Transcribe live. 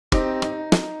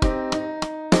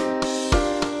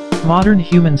Modern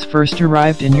humans first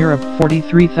arrived in Europe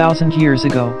 43,000 years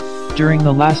ago, during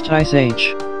the last ice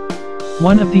age.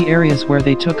 One of the areas where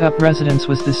they took up residence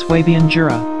was the Swabian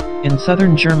Jura, in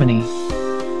southern Germany.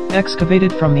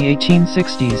 Excavated from the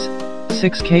 1860s,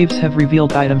 6 caves have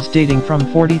revealed items dating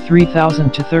from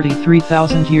 43,000 to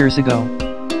 33,000 years ago.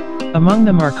 Among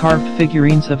them are carved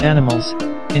figurines of animals,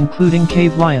 including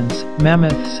cave lions,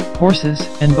 mammoths, horses,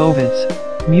 and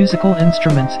bovids, musical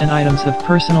instruments and items of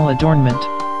personal adornment.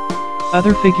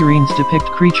 Other figurines depict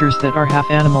creatures that are half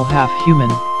animal half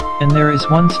human, and there is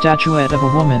one statuette of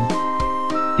a woman.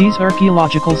 These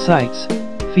archaeological sites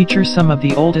feature some of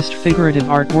the oldest figurative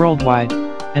art worldwide,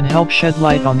 and help shed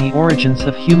light on the origins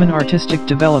of human artistic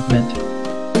development.